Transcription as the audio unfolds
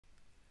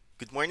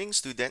Good morning,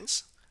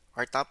 students.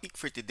 Our topic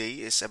for today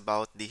is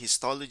about the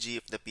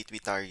histology of the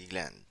pituitary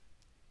gland.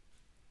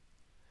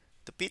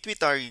 The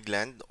pituitary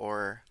gland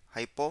or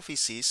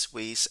hypophysis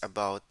weighs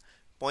about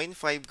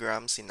 0.5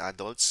 grams in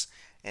adults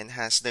and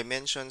has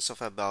dimensions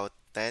of about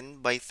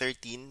 10 by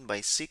 13 by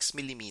 6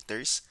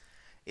 millimeters.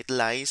 It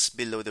lies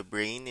below the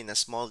brain in a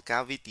small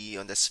cavity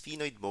on the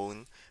sphenoid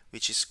bone,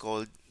 which is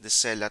called the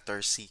sella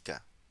turcica.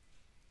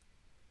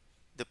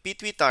 The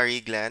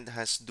pituitary gland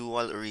has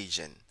dual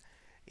origin.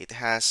 It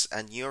has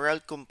a neural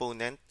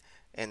component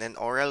and an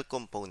oral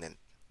component.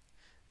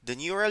 The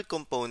neural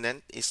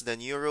component is the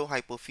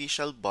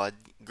neurohypophyseal bud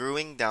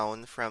growing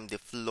down from the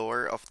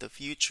floor of the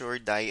future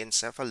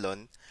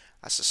diencephalon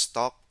as a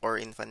stalk or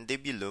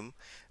infundibulum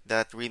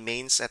that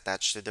remains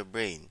attached to the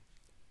brain.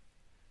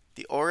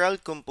 The oral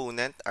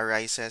component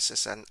arises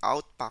as an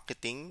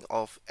outpocketing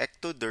of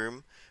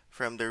ectoderm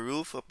from the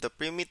roof of the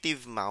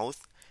primitive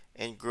mouth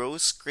and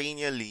grows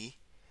cranially,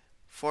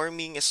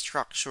 forming a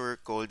structure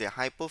called the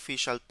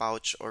hypophyseal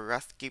pouch or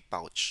Rathke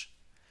pouch.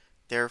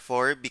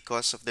 Therefore,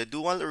 because of the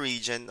dual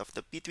origin of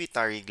the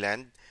pituitary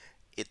gland,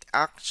 it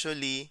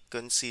actually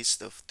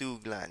consists of two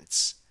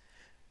glands,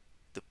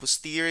 the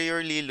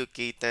posteriorly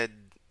located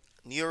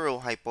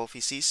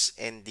Neurohypophysis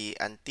and the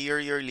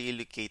anteriorly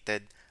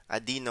located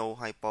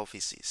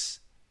Adenohypophysis.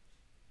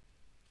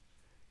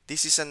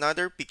 This is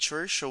another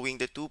picture showing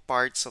the two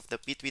parts of the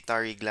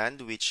pituitary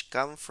gland which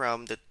come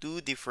from the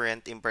two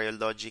different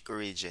embryologic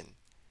origin.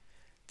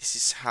 This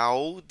is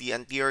how the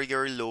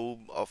anterior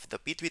lobe of the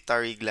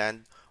pituitary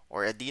gland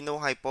or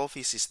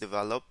adenohypophysis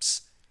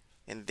develops,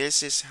 and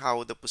this is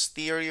how the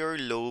posterior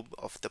lobe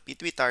of the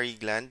pituitary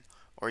gland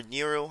or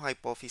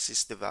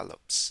neurohypophysis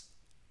develops.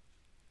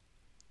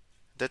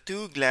 The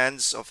two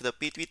glands of the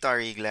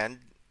pituitary gland,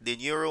 the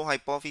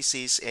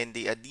neurohypophysis and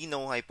the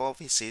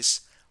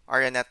adenohypophysis,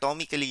 are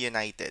anatomically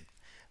united,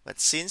 but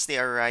since they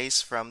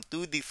arise from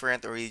two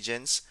different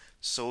origins,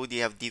 so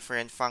they have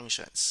different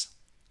functions.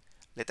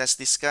 Let us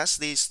discuss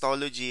the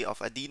histology of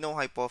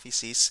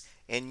adenohypophysis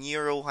and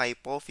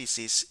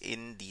neurohypophysis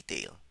in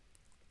detail.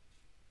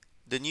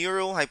 The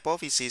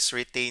neurohypophysis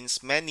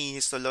retains many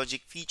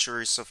histologic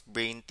features of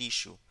brain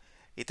tissue.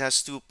 It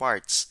has two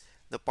parts,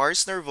 the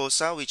pars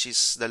nervosa, which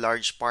is the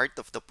large part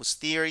of the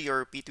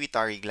posterior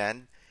pituitary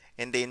gland,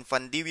 and the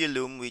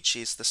infundibulum, which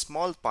is the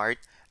small part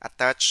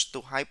attached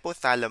to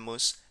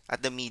hypothalamus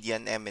at the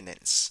median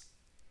eminence.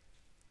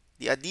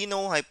 The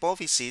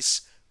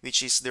adenohypophysis,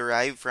 which is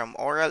derived from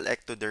oral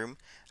ectoderm,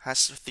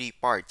 has three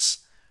parts.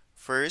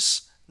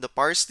 First, the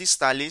pars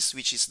distalis,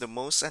 which is the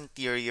most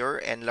anterior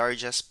and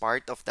largest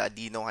part of the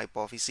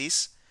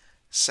adenohypophysis.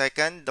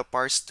 Second, the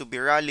pars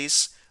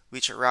tuberalis,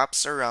 which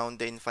wraps around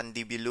the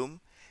infundibulum.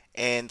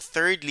 And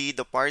thirdly,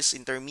 the pars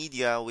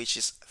intermedia, which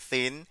is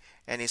thin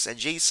and is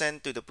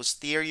adjacent to the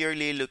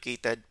posteriorly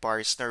located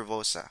pars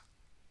nervosa.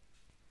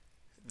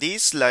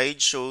 This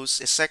slide shows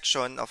a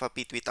section of a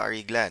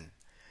pituitary gland.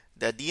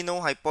 The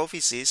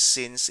adenohypophysis,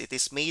 since it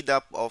is made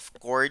up of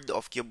cord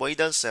of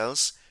cuboidal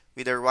cells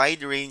with a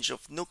wide range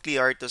of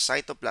nuclear to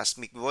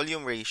cytoplasmic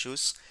volume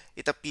ratios,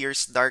 it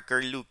appears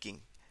darker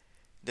looking.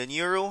 The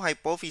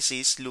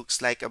neurohypophysis looks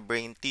like a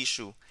brain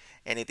tissue,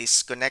 and it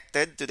is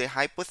connected to the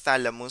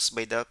hypothalamus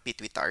by the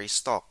pituitary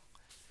stalk.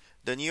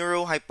 The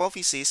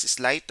neurohypophysis is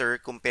lighter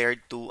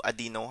compared to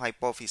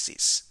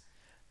adenohypophysis.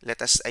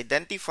 Let us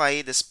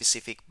identify the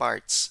specific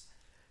parts.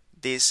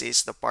 This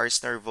is the pars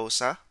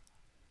nervosa.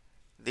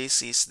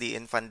 This is the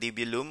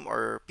infundibulum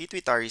or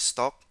pituitary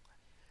stalk.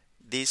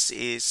 This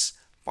is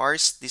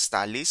pars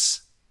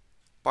distalis,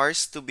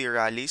 pars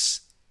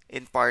tuberalis,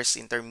 and pars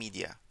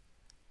intermedia.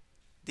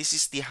 This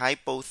is the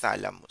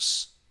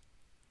hypothalamus.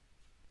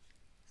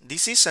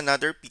 This is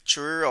another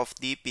picture of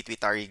the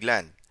pituitary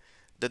gland.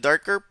 The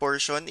darker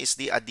portion is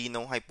the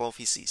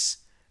adenohypophysis.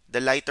 The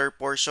lighter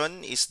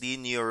portion is the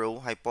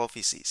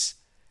neurohypophysis.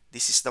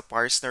 This is the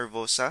pars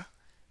nervosa.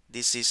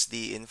 This is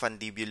the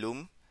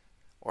infundibulum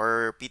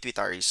or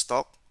pituitary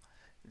stalk.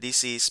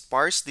 This is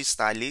pars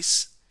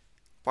distalis,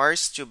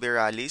 pars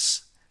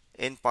tuberalis,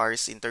 and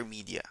pars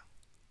intermedia.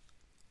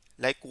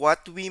 Like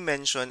what we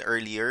mentioned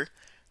earlier,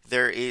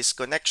 there is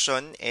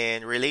connection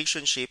and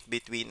relationship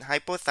between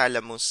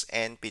hypothalamus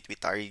and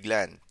pituitary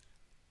gland.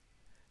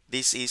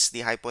 This is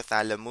the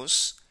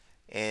hypothalamus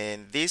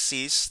and this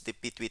is the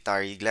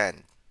pituitary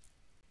gland.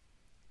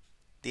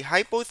 The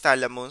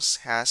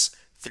hypothalamus has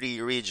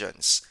three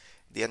regions,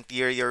 the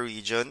anterior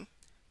region,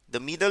 the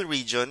middle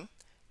region,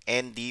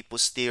 and the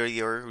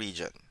posterior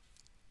region.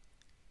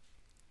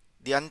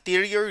 The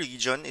anterior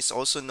region is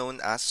also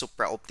known as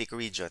supraoptic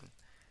region.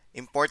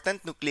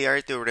 Important nuclei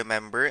to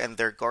remember and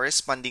their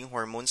corresponding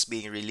hormones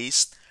being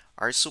released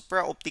are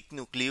supraoptic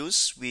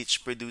nucleus,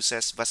 which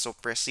produces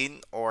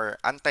vasopressin or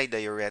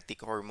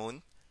antidiuretic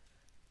hormone,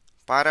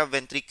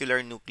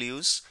 paraventricular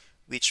nucleus,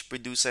 which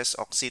produces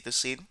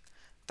oxytocin,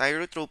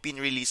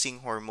 thyrotropin-releasing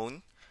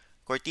hormone,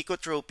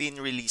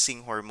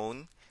 corticotropin-releasing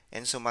hormone,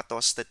 and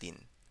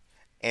somatostatin,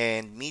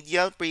 and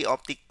medial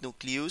preoptic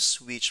nucleus,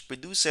 which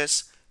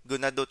produces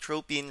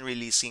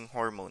gonadotropin-releasing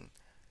hormone.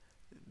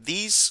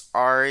 These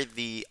are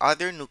the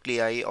other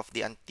nuclei of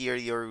the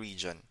anterior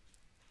region.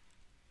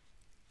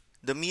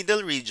 The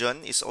middle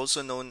region is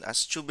also known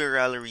as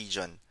tuberal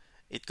region.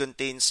 It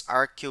contains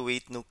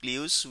arcuate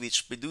nucleus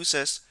which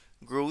produces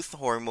growth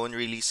hormone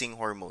releasing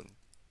hormone.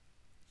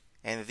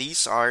 And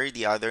these are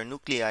the other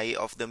nuclei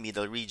of the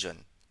middle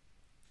region.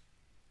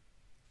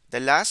 The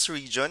last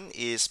region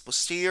is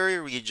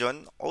posterior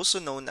region, also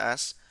known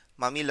as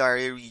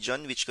mammillary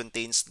region, which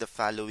contains the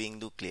following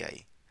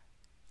nuclei.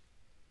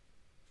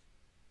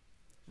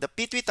 The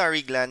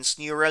pituitary gland's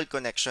neural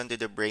connection to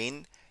the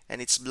brain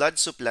and its blood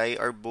supply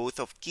are both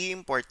of key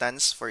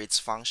importance for its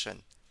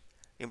function.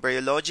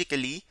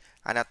 Embryologically,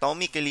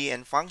 anatomically,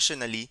 and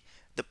functionally,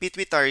 the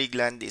pituitary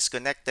gland is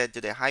connected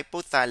to the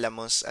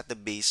hypothalamus at the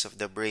base of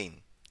the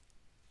brain.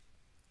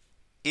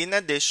 In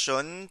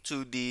addition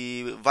to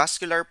the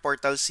vascular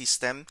portal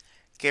system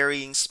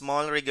carrying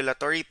small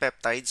regulatory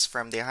peptides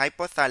from the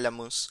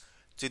hypothalamus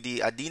to the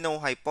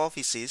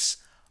adenohypophysis,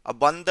 a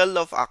bundle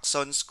of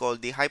axons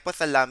called the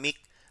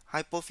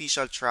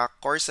Hypothalamic-Hypophyseal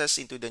Tract courses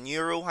into the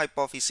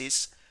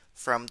neurohypophysis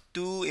from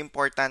two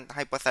important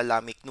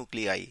hypothalamic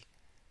nuclei.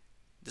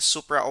 The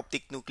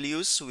supraoptic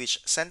nucleus,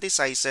 which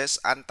synthesizes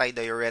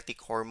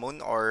antidiuretic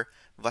hormone or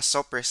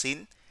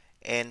vasopressin,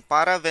 and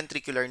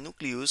paraventricular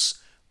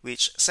nucleus,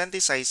 which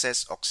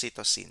synthesizes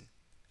oxytocin.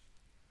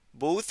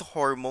 Both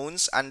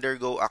hormones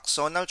undergo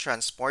axonal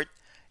transport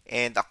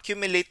and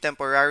accumulate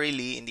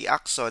temporarily in the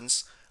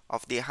axons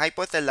of the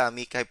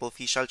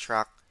hypothalamic-hypophyseal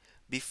tract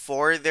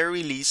before their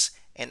release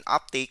and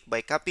uptake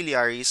by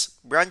capillaries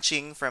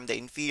branching from the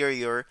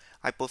inferior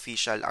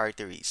hypophyseal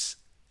arteries.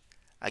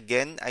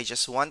 Again, I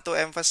just want to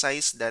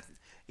emphasize that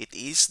it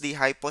is the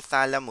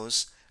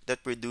hypothalamus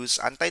that produces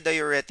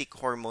antidiuretic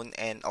hormone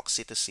and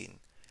oxytocin.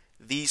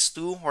 These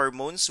two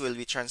hormones will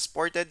be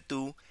transported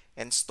to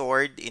and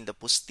stored in the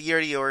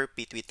posterior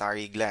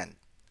pituitary gland.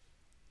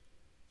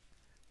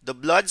 The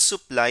blood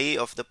supply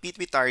of the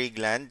pituitary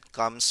gland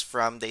comes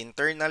from the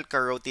internal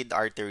carotid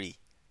artery.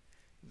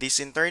 This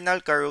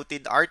internal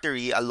carotid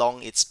artery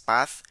along its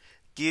path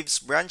gives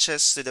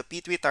branches to the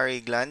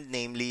pituitary gland,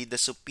 namely the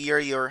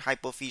superior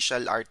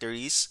hypophyseal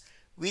arteries,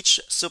 which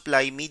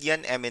supply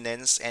median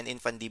eminence and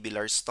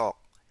infundibular stalk,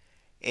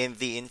 and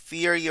the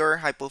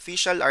inferior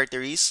hypophyseal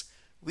arteries,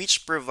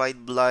 which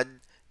provide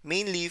blood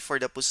mainly for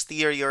the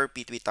posterior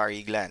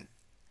pituitary gland.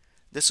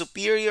 The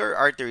superior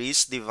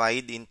arteries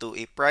divide into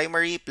a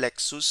primary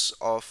plexus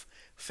of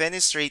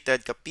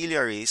fenestrated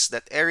capillaries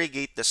that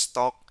irrigate the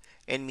stalk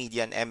and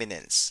median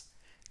eminence.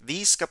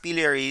 These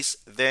capillaries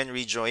then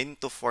rejoin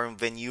to form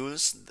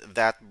venules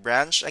that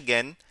branch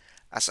again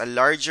as a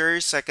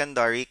larger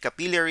secondary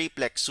capillary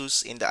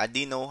plexus in the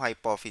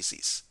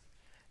adenohypophysis.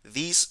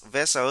 These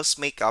vessels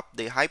make up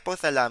the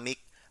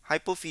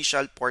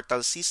hypothalamic-hypophyseal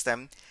portal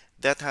system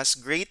that has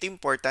great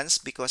importance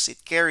because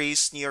it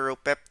carries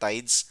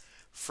neuropeptides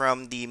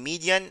from the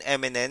median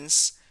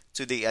eminence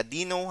to the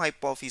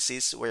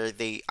adenohypophysis, where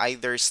they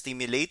either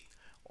stimulate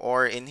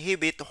or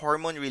inhibit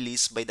hormone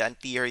release by the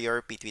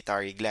anterior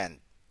pituitary gland.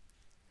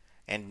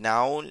 And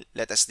now,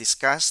 let us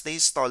discuss the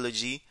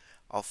histology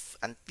of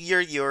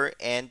anterior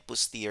and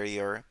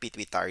posterior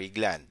pituitary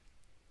gland.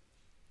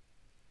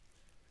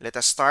 Let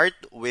us start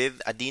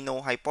with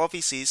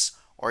adenohypophysis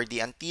or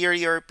the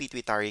anterior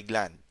pituitary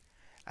gland.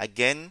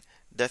 Again,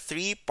 the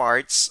three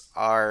parts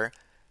are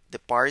the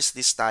pars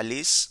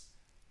distalis,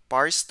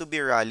 pars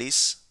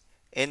tuberalis,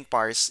 and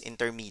pars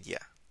intermedia.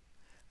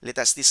 Let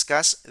us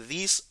discuss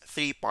these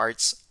three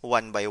parts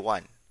one by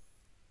one.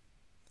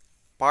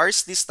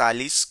 Pars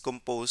distalis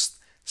composed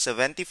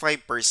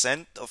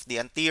 75% of the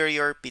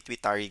anterior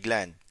pituitary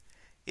gland.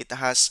 It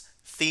has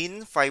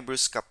thin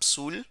fibrous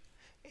capsule,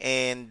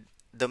 and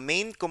the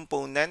main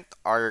component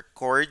are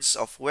cords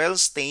of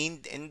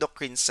well-stained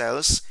endocrine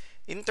cells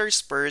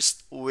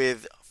interspersed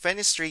with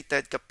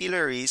fenestrated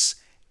capillaries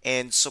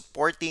and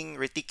supporting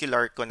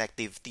reticular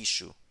connective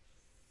tissue.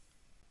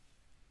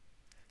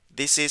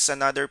 This is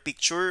another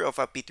picture of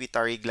a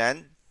pituitary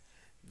gland.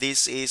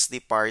 This is the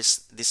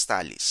pars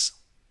distalis.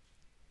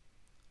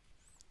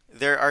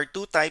 There are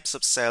two types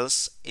of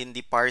cells in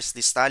the pars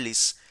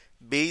distalis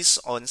based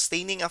on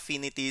staining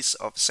affinities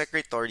of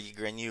secretory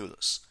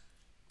granules.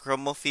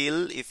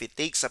 Chromophil if it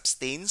takes up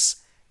stains,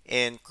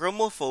 and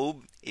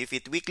chromophobe if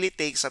it weakly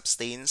takes up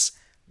stains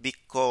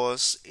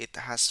because it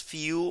has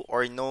few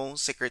or no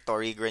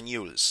secretory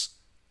granules.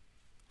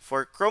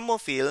 For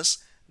chromophils,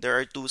 there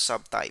are two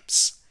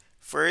subtypes.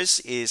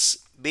 First is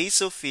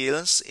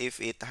basophils if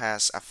it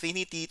has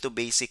affinity to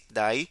basic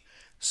dye,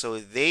 so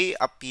they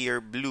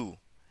appear blue.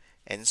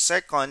 And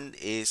second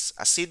is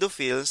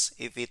acidophils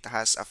if it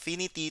has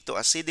affinity to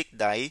acidic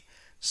dye,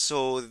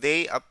 so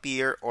they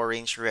appear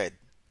orange-red.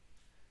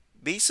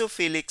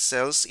 Basophilic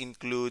cells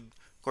include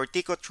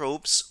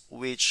corticotropes,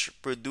 which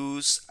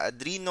produce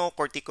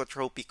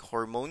adrenocorticotropic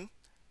hormone,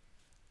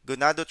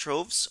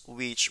 gonadotropes,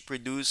 which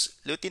produce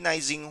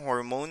luteinizing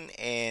hormone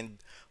and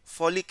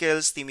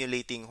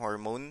follicle-stimulating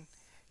hormone,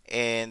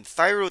 and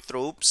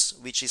thyrotropes,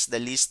 which is the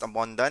least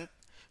abundant,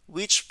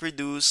 which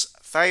produce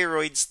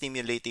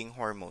thyroid-stimulating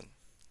hormone.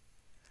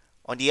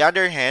 On the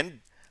other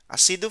hand,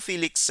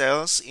 acidophilic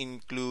cells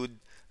include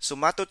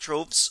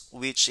somatotrophs,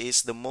 which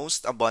is the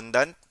most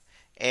abundant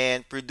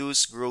and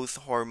produce growth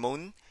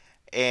hormone,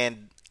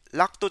 and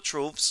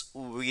lactotrophs,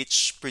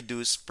 which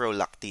produce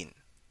prolactin.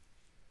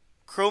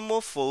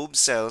 Chromophobe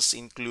cells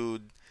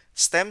include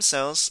stem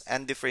cells,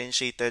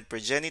 undifferentiated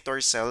progenitor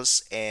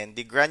cells, and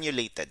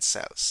degranulated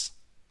cells.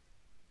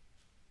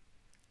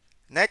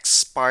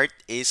 Next part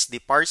is the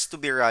pars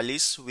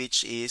tuberalis,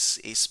 which is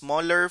a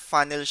smaller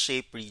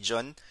funnel-shaped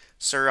region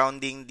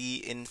surrounding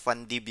the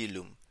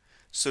infundibulum.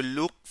 So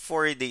look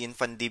for the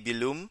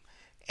infundibulum,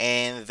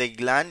 and the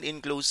gland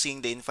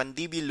enclosing the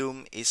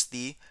infundibulum is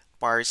the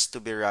pars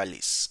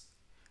tuberalis.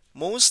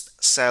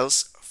 Most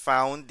cells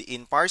found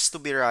in pars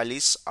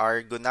tuberalis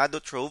are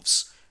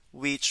gonadotrophs,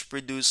 which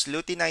produce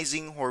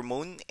luteinizing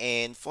hormone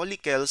and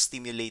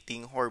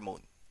follicle-stimulating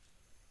hormone.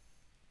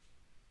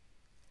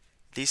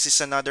 This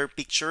is another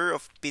picture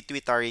of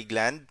pituitary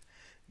gland.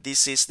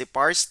 This is the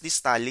pars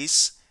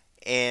distalis,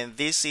 and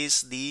this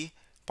is the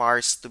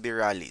pars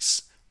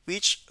tuberalis,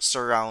 which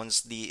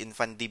surrounds the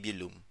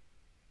infundibulum.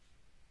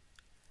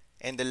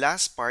 And the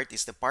last part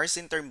is the pars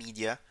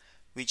intermedia,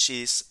 which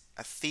is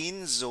a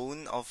thin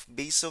zone of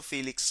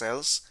basophilic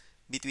cells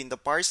between the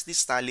pars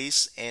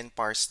distalis and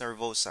pars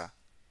nervosa.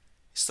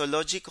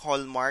 Histologic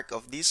hallmark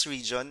of this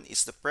region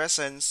is the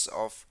presence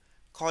of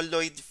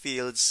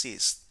colloid-filled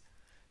cysts.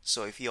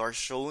 So if you are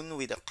shown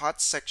with a cut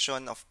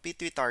section of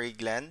pituitary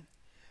gland,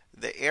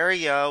 the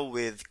area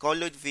with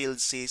colloid-filled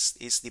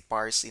cyst is the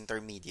pars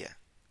intermedia.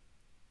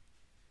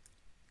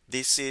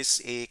 This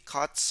is a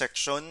cut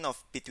section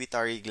of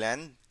pituitary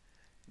gland.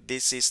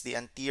 This is the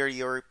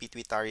anterior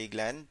pituitary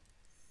gland.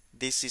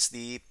 This is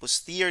the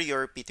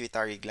posterior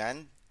pituitary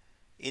gland.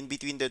 In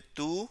between the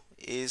two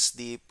is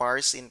the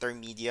pars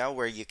intermedia,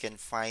 where you can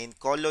find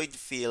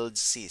colloid-filled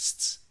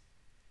cysts.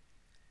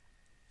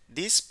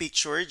 This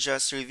picture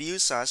just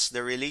reveals us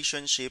the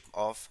relationship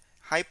of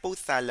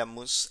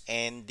hypothalamus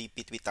and the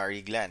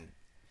pituitary gland.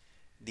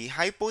 The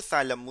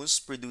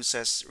hypothalamus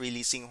produces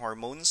releasing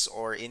hormones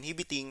or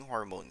inhibiting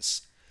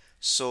hormones.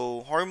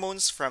 So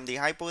hormones from the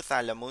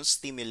hypothalamus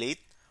stimulate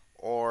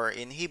or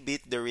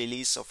inhibit the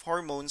release of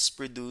hormones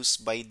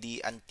produced by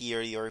the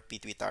anterior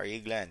pituitary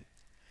gland.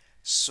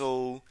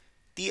 So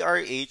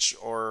TRH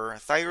or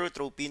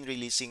thyrotropin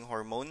releasing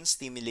hormone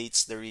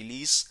stimulates the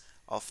release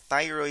of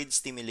thyroid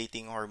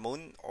stimulating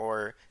hormone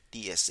or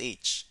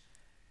TSH.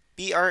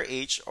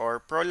 PRH or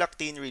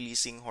prolactin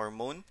releasing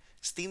hormone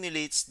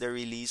stimulates the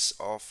release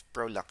of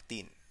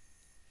prolactin.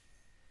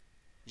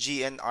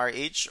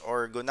 GnRH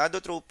or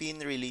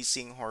gonadotropin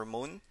releasing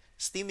hormone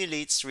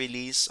stimulates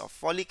release of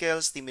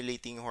follicle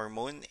stimulating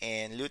hormone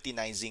and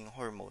luteinizing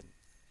hormone.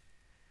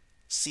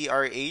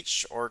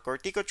 CRH or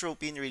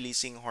corticotropin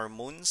releasing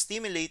hormone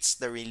stimulates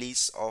the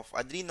release of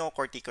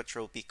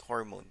adrenocorticotropic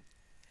hormone.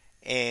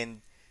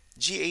 And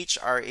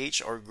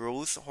GHRH or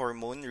growth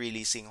hormone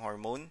releasing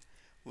hormone,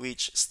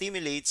 which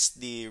stimulates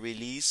the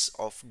release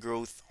of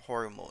growth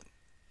hormone.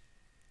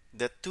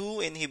 The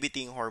two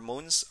inhibiting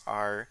hormones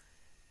are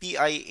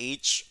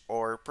PIH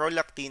or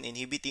prolactin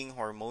inhibiting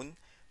hormone,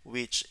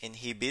 which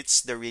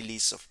inhibits the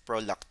release of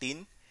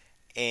prolactin,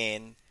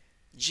 and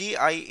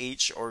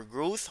GIH or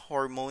growth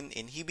hormone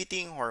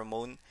inhibiting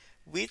hormone,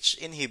 which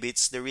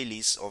inhibits the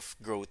release of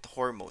growth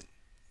hormone.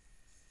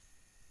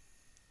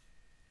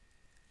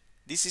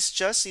 This is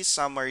just a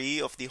summary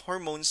of the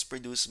hormones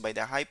produced by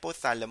the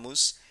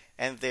hypothalamus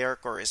and their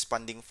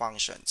corresponding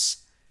functions.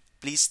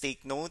 Please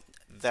take note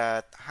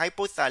that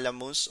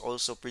hypothalamus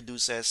also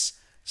produces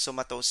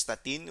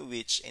somatostatin,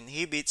 which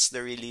inhibits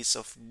the release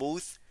of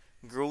both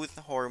growth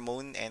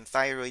hormone and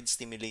thyroid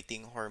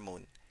stimulating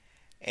hormone,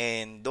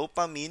 and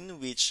dopamine,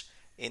 which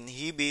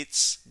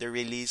inhibits the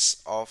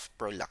release of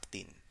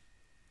prolactin.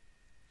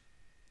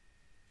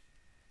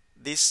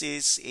 This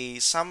is a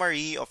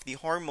summary of the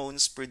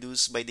hormones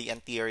produced by the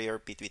anterior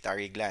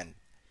pituitary gland.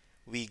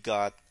 We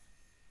got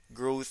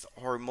growth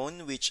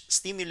hormone, which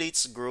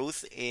stimulates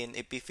growth in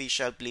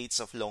epiphyseal plates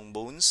of long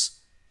bones.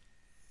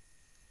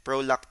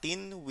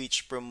 Prolactin,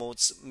 which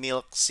promotes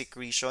milk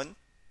secretion.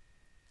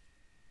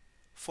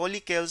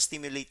 Follicle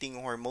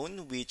stimulating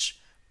hormone, which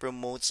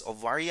promotes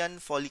ovarian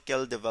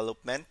follicle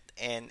development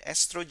and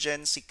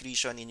estrogen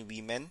secretion in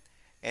women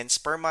and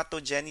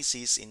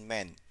spermatogenesis in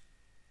men.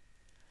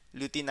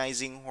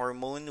 Luteinizing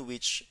hormone,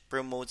 which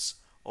promotes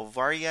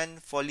ovarian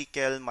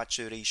follicle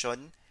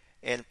maturation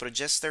and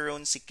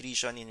progesterone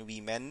secretion in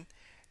women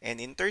and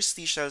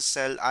interstitial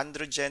cell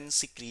androgen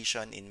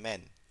secretion in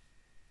men.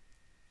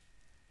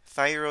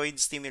 Thyroid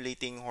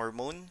stimulating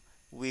hormone,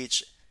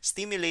 which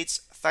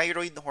stimulates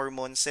thyroid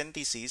hormone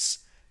synthesis,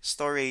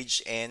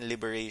 storage, and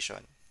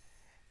liberation.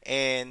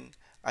 And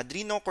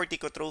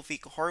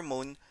adrenocorticotropic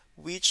hormone,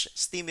 which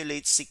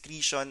stimulates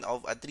secretion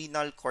of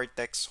adrenal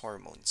cortex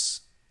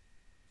hormones.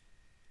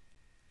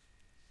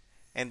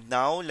 And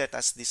now let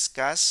us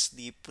discuss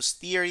the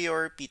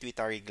posterior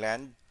pituitary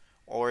gland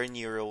or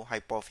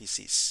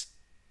neurohypophysis.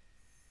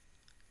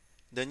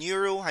 The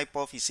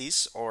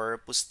neurohypophysis or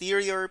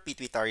posterior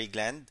pituitary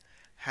gland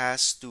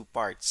has two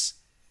parts.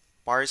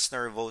 pars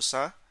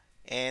nervosa,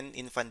 and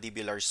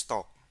infundibular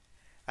stalk.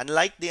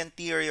 Unlike the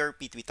anterior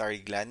pituitary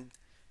gland,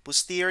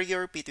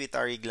 posterior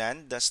pituitary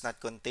gland does not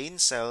contain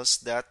cells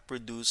that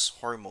produce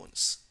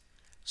hormones.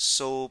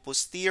 So,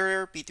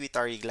 posterior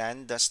pituitary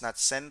gland does not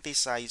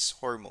synthesize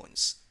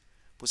hormones.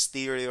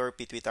 Posterior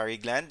pituitary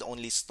gland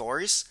only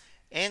stores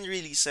and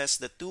releases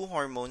the two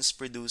hormones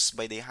produced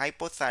by the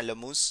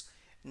hypothalamus,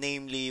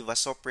 namely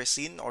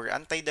vasopressin or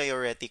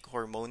antidiuretic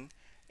hormone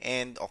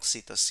and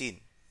oxytocin.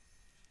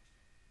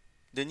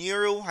 The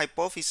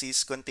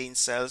neurohypophysis contains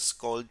cells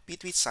called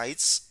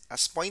pituicytes,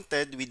 as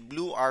pointed with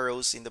blue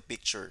arrows in the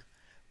picture,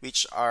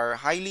 which are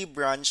highly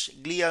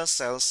branched glial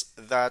cells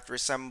that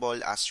resemble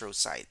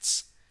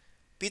astrocytes.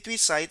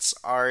 Pituicytes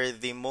are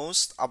the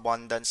most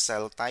abundant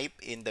cell type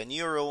in the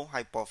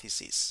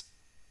neurohypophysis.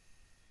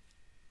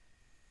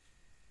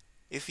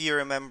 If you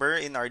remember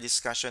in our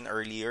discussion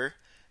earlier,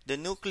 the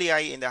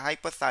nuclei in the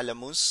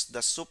hypothalamus, the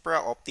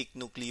supraoptic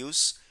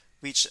nucleus,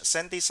 which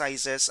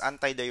synthesizes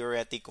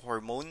antidiuretic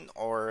hormone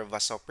or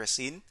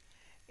vasopressin,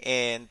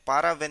 and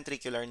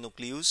paraventricular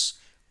nucleus,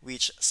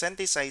 which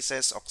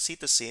synthesizes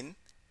oxytocin.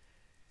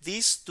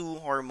 These two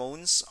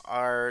hormones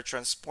are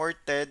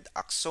transported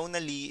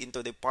axonally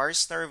into the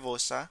pars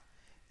nervosa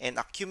and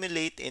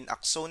accumulate in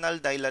axonal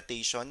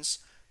dilatations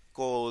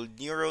called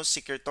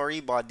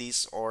neurosecretory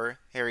bodies or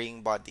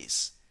herring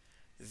bodies.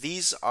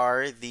 These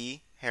are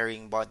the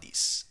herring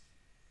bodies.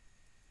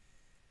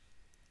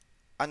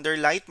 Under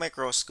light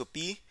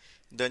microscopy,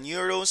 the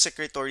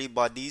neurosecretory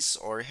bodies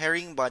or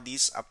herring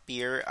bodies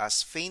appear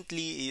as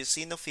faintly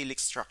eosinophilic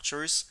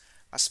structures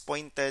as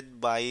pointed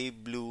by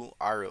blue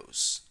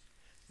arrows.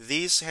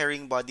 These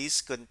herring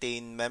bodies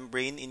contain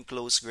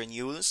membrane-enclosed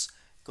granules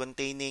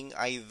containing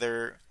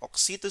either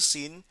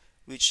oxytocin,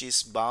 which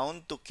is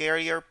bound to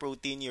carrier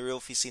protein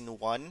neurophysin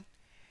 1,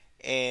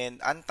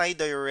 and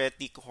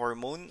antidiuretic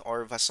hormone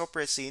or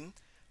vasopressin,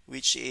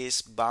 which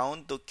is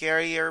bound to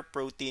carrier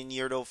protein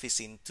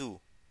neurophysin 2.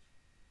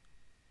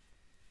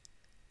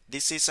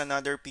 This is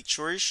another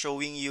picture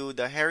showing you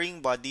the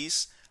herring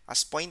bodies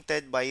as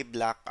pointed by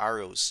black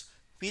arrows,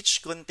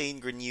 which contain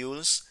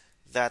granules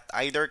that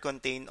either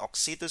contain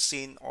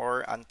oxytocin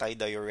or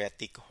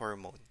antidiuretic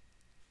hormone.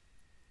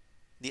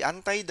 The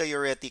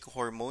antidiuretic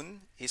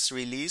hormone is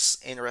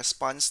released in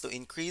response to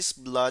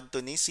increased blood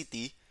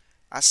tonicity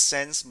as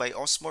sensed by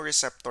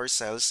osmoreceptor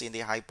cells in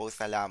the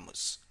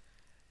hypothalamus.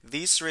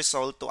 These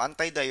result to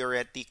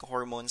antidiuretic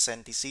hormone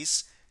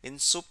synthesis in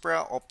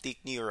supraoptic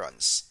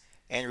neurons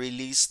and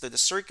release to the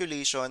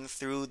circulation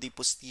through the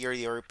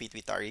posterior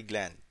pituitary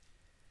gland.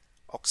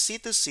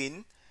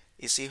 Oxytocin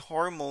is a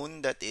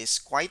hormone that is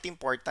quite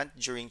important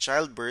during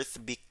childbirth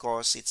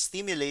because it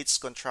stimulates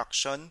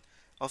contraction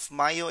of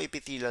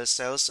myoepithelial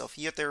cells of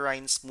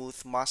uterine smooth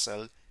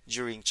muscle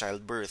during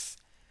childbirth.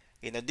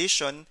 In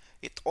addition,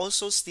 it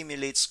also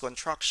stimulates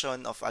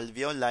contraction of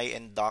alveoli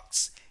and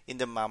ducts in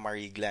the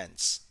mammary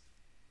glands.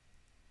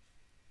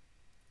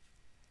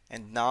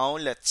 And now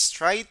let's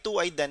try to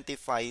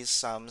identify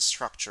some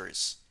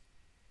structures.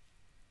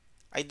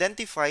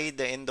 Identify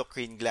the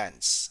endocrine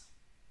glands.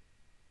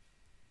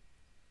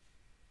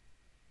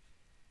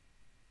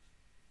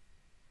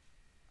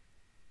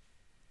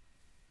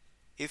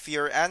 If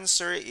your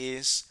answer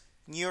is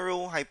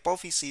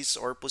neurohypophysis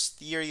or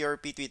posterior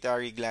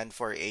pituitary gland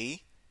for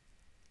A,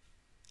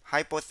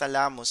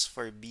 hypothalamus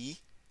for B,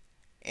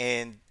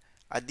 and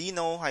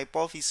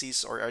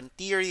adenohypophysis or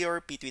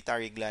anterior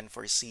pituitary gland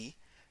for C,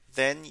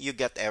 then you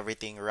get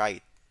everything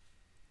right.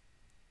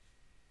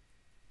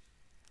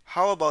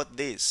 How about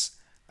this?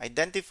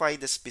 Identify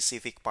the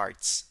specific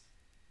parts.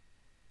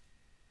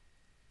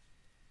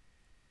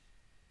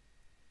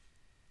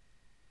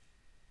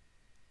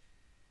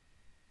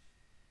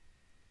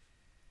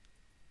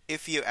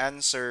 If you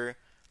answer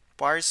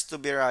pars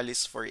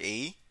tuberalis for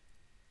A,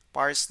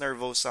 pars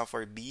nervosa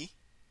for B,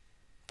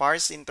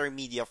 pars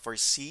intermedia for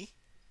C,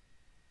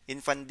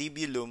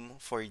 infundibulum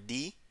for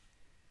D,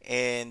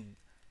 and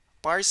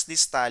pars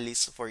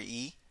distalis for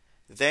E,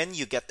 then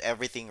you get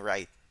everything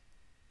right.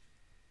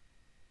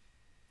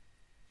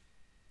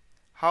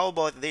 How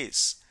about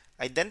this?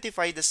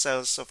 Identify the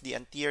cells of the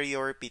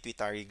anterior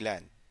pituitary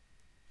gland.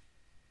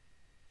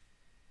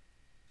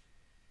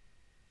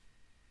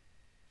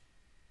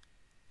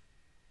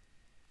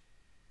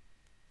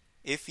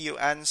 If you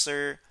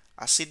answer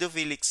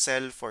acidophilic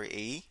cell for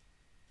A,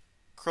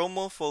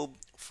 chromophobe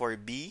for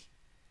B,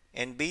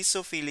 and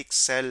basophilic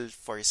cell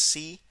for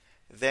C,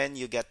 then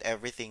you get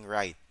everything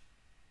right.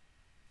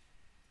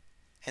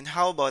 And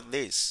how about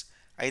this?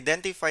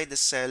 Identify the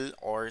cell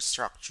or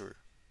structure.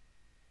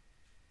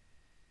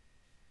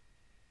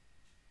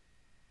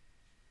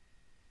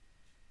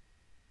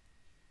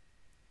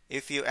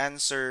 If you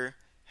answer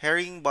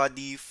herring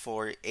body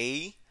for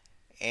A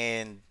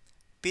and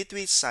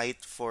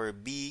pituicyte for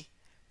B,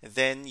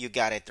 then you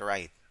got it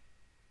right.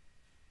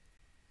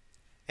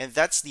 And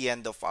that's the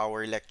end of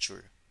our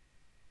lecture.